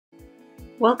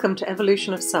Welcome to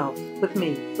Evolution of Self with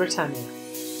me, Britannia.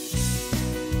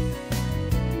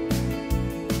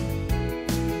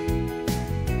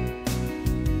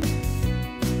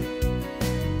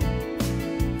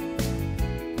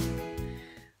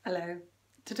 Hello.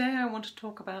 Today I want to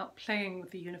talk about playing with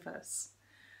the universe.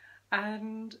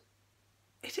 And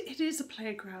it is a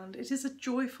playground. It is a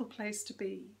joyful place to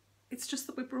be. It's just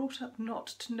that we're brought up not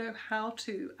to know how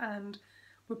to, and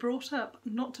we're brought up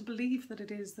not to believe that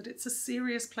it's a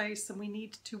serious place and we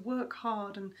need to work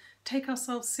hard and take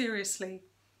ourselves seriously.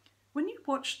 When you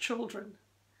watch children,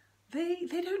 they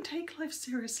don't take life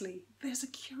seriously. There's a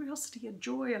curiosity, a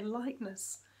joy, a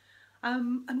lightness.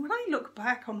 And when I look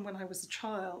back on when I was a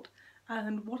child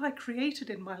and what I created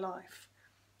in my life,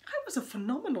 I was a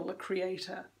phenomenal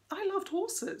creator. I loved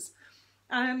horses.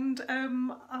 And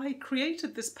I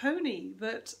created this pony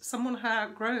that someone had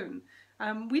outgrown.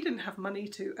 We didn't have money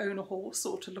to own a horse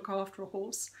or to look after a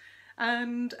horse.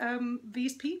 And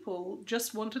these people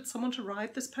just wanted someone to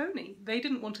ride this pony. They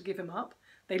didn't want to give him up.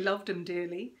 They loved him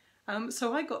dearly.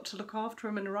 So I got to look after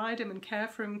him and ride him and care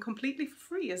for him completely for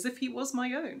free, as if he was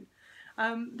my own.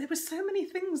 There were so many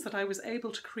things that I was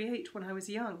able to create when I was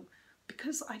young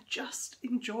because I just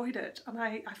enjoyed it, and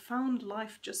I found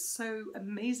life just so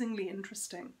amazingly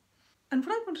interesting. And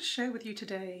what I want to share with you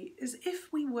today is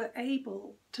if we were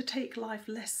able to take life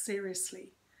less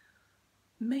seriously,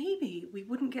 maybe we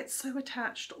wouldn't get so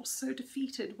attached or so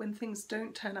defeated when things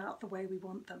don't turn out the way we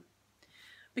want them.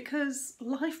 Because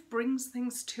life brings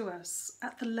things to us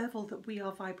at the level that we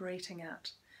are vibrating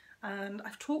at. And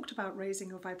I've talked about raising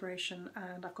your vibration,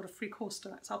 and I've got a free course to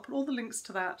that, so I'll put all the links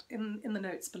to that in the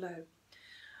notes below.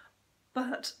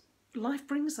 But life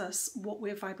brings us what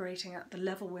we're vibrating at, the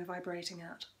level we're vibrating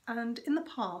at. And in the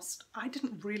past, I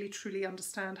didn't really truly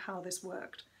understand how this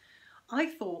worked. I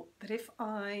thought that if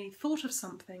I thought of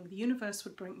something, the universe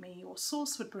would bring me, or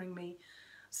source would bring me,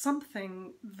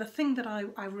 something, the thing that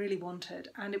I really wanted,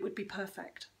 and it would be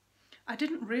perfect. I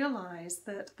didn't realise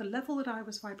that the level that I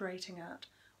was vibrating at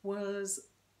was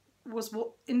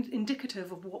what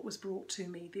indicative of what was brought to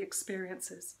me, the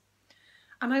experiences.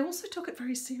 And I also took it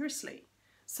very seriously.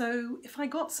 So if I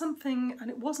got something and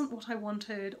it wasn't what I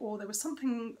wanted, or there was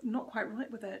something not quite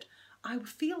right with it, I would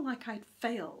feel like I'd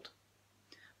failed.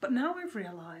 But now I've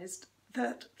realised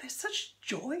that there's such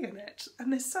joy in it,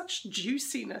 and there's such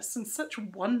juiciness and such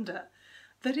wonder,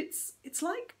 that it's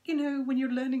like, you know, when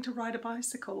you're learning to ride a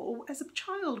bicycle, or as a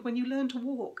child when you learn to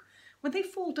walk. When they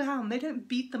fall down, they don't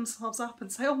beat themselves up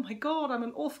and say, oh my God, I'm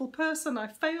an awful person, I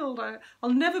failed,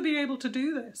 I'll never be able to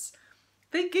do this.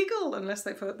 They giggle unless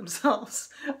they've hurt themselves,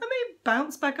 and they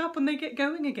bounce back up and they get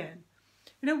going again.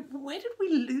 You know, where did we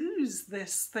lose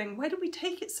this thing? Where did we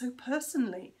take it so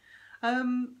personally? I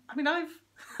mean,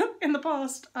 in the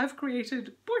past, I've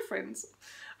created boyfriends.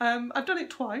 I've done it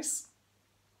twice.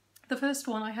 The first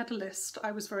one I had a list.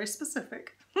 I was very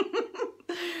specific.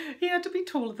 He had to be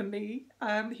taller than me.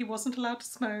 He wasn't allowed to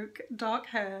smoke, dark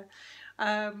hair.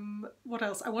 What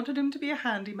else? I wanted him to be a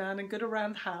handyman and good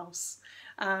around the house.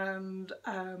 And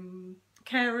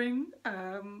caring.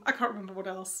 I can't remember what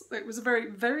else. It was a very,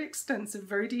 very extensive,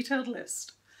 very detailed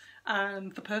list.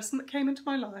 And the person that came into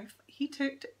my life, he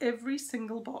ticked every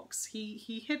single box.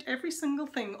 He hit every single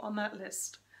thing on that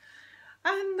list.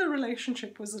 And the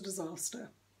relationship was a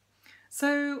disaster.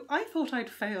 So I thought I'd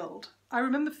failed. I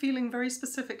remember feeling very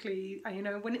specifically, you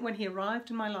know, when he arrived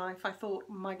in my life, I thought,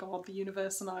 my God, the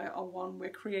universe and I are one, we're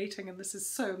creating, and this is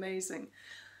so amazing.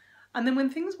 And then when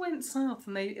things went south,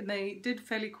 and they did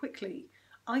fairly quickly,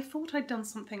 I thought I'd done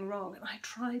something wrong, and I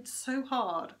tried so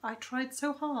hard. I tried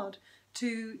so hard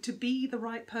to be the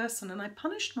right person, and I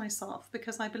punished myself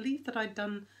because I believed that I'd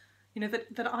done, you know,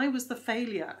 that I was the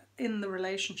failure in the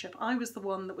relationship. I was the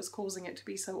one that was causing it to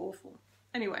be so awful.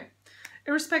 Anyway,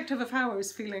 irrespective of how I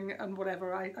was feeling and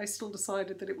whatever, I still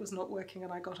decided that it was not working,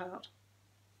 and I got out.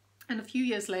 And a few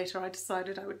years later, I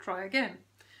decided I would try again.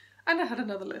 And I had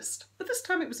another list, but this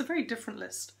time it was a very different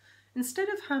list. Instead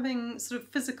of having sort of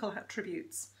physical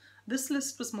attributes, this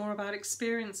list was more about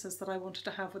experiences that I wanted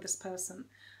to have with this person.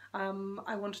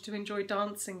 I wanted to enjoy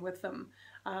dancing with them.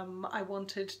 I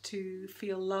wanted to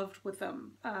feel loved with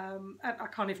them. I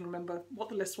can't even remember what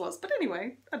the list was, but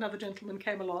anyway, another gentleman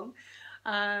came along,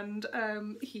 and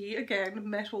he again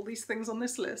met all these things on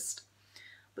this list.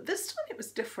 But this time it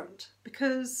was different,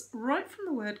 because right from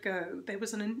the word go, there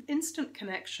was an instant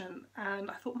connection, and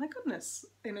I thought, my goodness,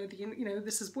 you know,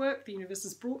 this has worked, the universe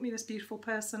has brought me this beautiful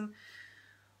person.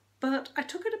 But I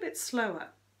took it a bit slower,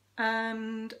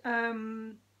 and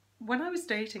when I was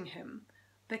dating him,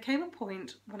 there came a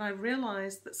point when I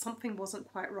realised that something wasn't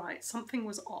quite right, something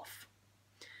was off.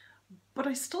 But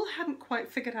I still hadn't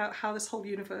quite figured out how this whole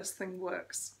universe thing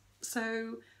works.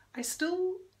 So I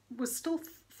still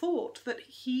thought that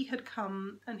he had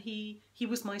come and he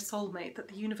was my soulmate, that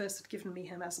the universe had given me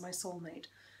him as my soulmate,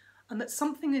 and that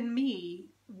something in me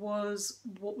was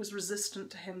what was resistant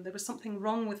to him. There was something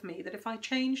wrong with me, that if I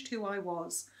changed who I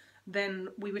was, then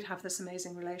we would have this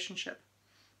amazing relationship.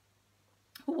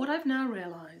 But what I've now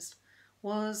realised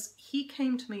was he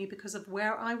came to me because of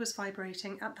where I was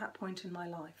vibrating at that point in my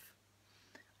life.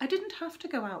 I didn't have to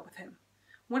go out with him.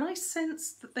 When I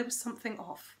sensed that there was something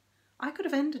off, I could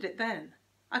have ended it then.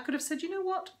 I could have said, you know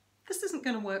what, this isn't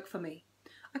going to work for me.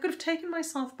 I could have taken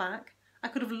myself back, I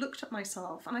could have looked at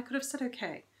myself, and I could have said,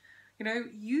 okay, you know,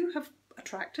 you have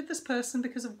attracted this person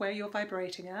because of where you're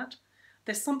vibrating at.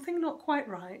 There's something not quite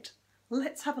right.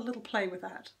 Let's have a little play with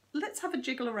that. Let's have a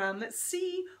jiggle around. Let's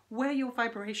see where your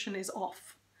vibration is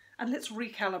off, and let's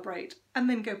recalibrate, and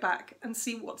then go back and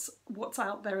see what's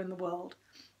out there in the world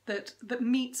that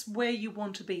meets where you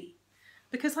want to be.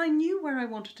 Because I knew where I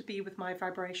wanted to be with my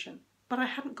vibration, but I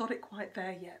hadn't got it quite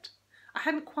there yet. I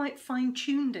hadn't quite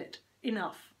fine-tuned it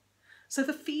enough. So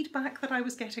the feedback that I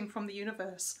was getting from the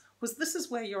universe was, this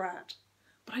is where you're at.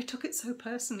 But I took it so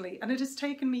personally, and it has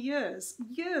taken me years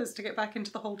to get back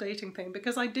into the whole dating thing,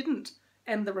 because I didn't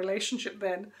end the relationship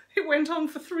then. It went on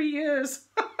for 3 years.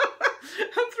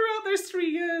 And throughout those 3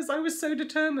 years, I was so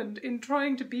determined in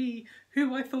trying to be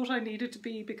who I thought I needed to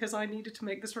be, because I needed to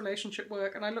make this relationship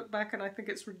work. And I look back and I think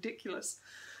it's ridiculous.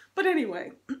 But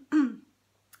anyway,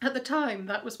 at the time,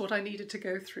 that was what I needed to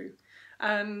go through.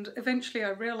 And eventually I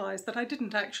realised that I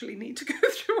didn't actually need to go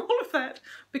through all of that,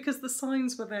 because the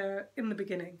signs were there in the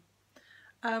beginning.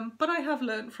 But I have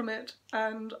learned from it,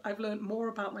 and I've learned more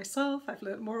about myself. I've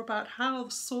learned more about how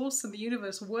the source and the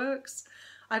universe works.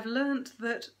 I've learned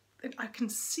that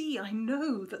I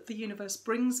know that the universe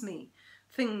brings me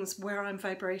things where I'm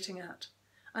vibrating at.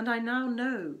 And I now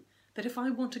know that if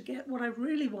I want to get what I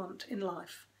really want in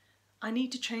life, I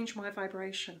need to change my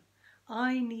vibration.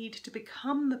 I need to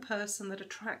become the person that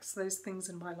attracts those things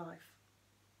in my life.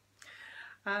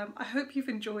 I hope you've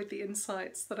enjoyed the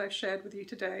insights that I've shared with you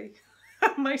today,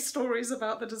 my stories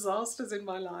about the disasters in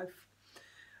my life.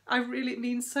 It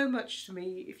means so much to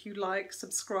me if you like,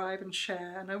 subscribe and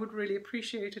share, and I would really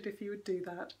appreciate it if you would do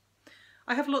that.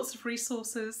 I have lots of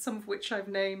resources, some of which I've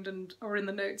named and are in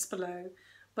the notes below,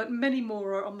 but many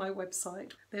more are on my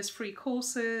website. There's free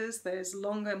courses, there's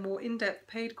longer, more in-depth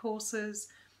paid courses.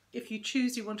 If you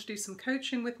choose you want to do some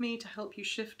coaching with me to help you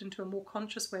shift into a more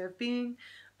conscious way of being,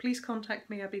 please contact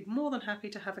me. I'd be more than happy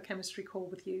to have a chemistry call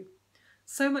with you.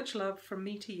 So much love from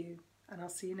me to you, and I'll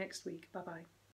see you next week. Bye-bye.